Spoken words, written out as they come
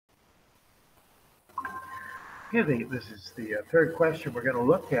Okay, this is the third question we're going to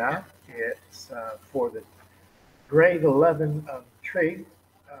look at. It's for the grade 11 trig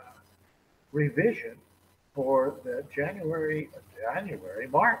uh, revision for the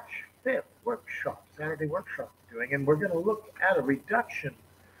March 5th workshop, Saturday workshop we're doing. And we're going to look at a reduction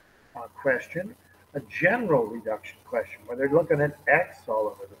question, a general reduction question, where they're looking at x all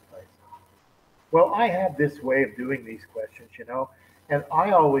over the place. Well, I have this way of doing these questions, and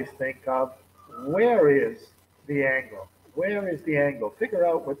I always think of where is the angle? Where is the angle? Figure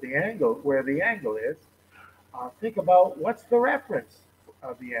out where the angle is. Think about what's the reference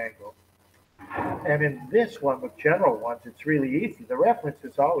of the angle. And in this one, with general ones, it's really easy. The reference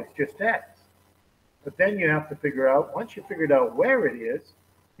is always just x. But then you have to figure out, once you figured out where it is,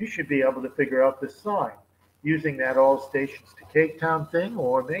 you should be able to figure out the sign using that all stations to Cape Town thing,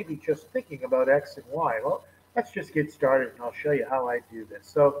 or maybe just thinking about x and y. Well, let's just get started, and I'll show you how I do this.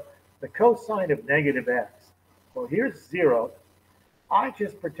 So the cosine of negative x. Well, here's 0. I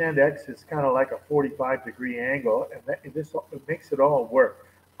just pretend x is kind of like a 45-degree angle, and this makes it all work.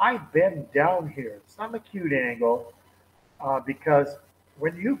 I bend down here. It's not an acute angle because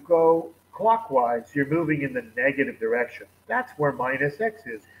when you go clockwise, you're moving in the negative direction. That's where minus x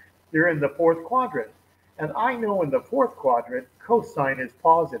is. You're in the fourth quadrant. And I know in the fourth quadrant, cosine is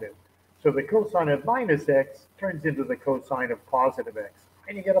positive. So the cosine of minus x turns into the cosine of positive x.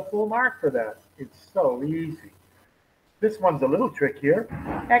 And you get a full mark for that. It's so easy. This one's a little trickier.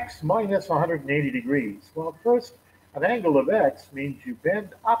 X minus 180 degrees. Well, first, an angle of x means you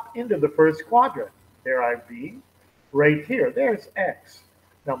bend up into the first quadrant. There I be, right here. There's x.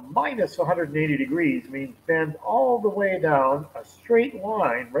 Now, minus 180 degrees means bend all the way down a straight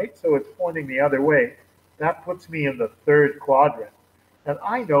line, right? So it's pointing the other way. That puts me in the third quadrant. And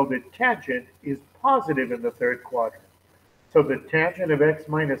I know that tangent is positive in the third quadrant. So the tangent of x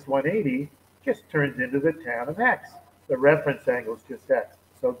minus 180 just turns into the tan of x. The reference angle is just x.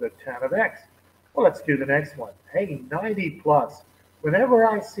 So the tan of x. Well, let's do the next one. Hey, 90 plus. Whenever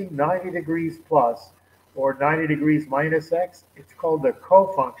I see 90 degrees plus or 90 degrees minus x, it's called the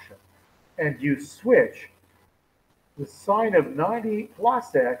cofunction. And you switch. The sine of 90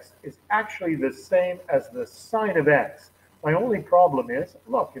 plus x is actually the same as the sine of x. My only problem is,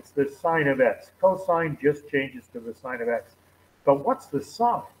 look, it's the sine of x. Cosine just changes to the sine of x. But what's the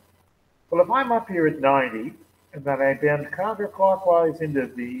sine? Well, if I'm up here at 90, and then I bend counterclockwise into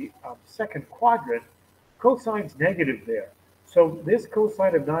the second quadrant, cosine's negative there. So this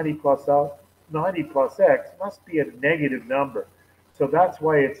cosine of 90 plus x must be a negative number. So that's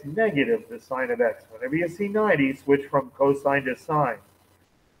why it's negative, the sine of x. Whenever you see 90, switch from cosine to sine.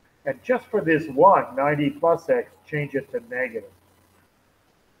 And just for this one, 90 plus x, change it to negative.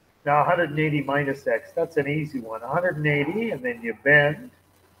 Now 180 minus x, that's an easy one. 180, and then you bend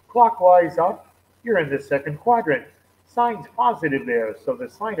clockwise up. You're in the second quadrant. Sine's positive there, so the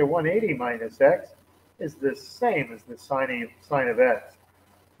sine of 180 minus x is the same as the sine of x.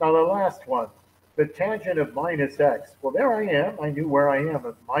 Now the last one, the tangent of minus x. Well, there I am. I knew where I am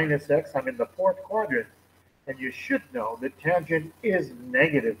at minus x. I'm in the fourth quadrant. And you should know the tangent is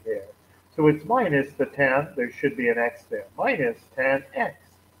negative there. So it's minus the tan. There should be an x there. Minus tan x.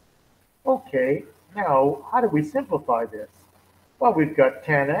 Okay, now how do we simplify this? Well, we've got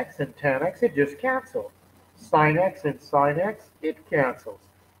tan x and tan x. It just cancels. Sine x and sine x, it cancels.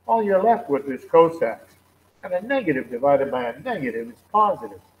 All you're left with is cos x. And a negative divided by a negative is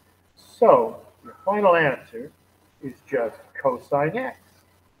positive. So your final answer is just cosine x.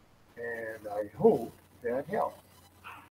 And I hope that helps.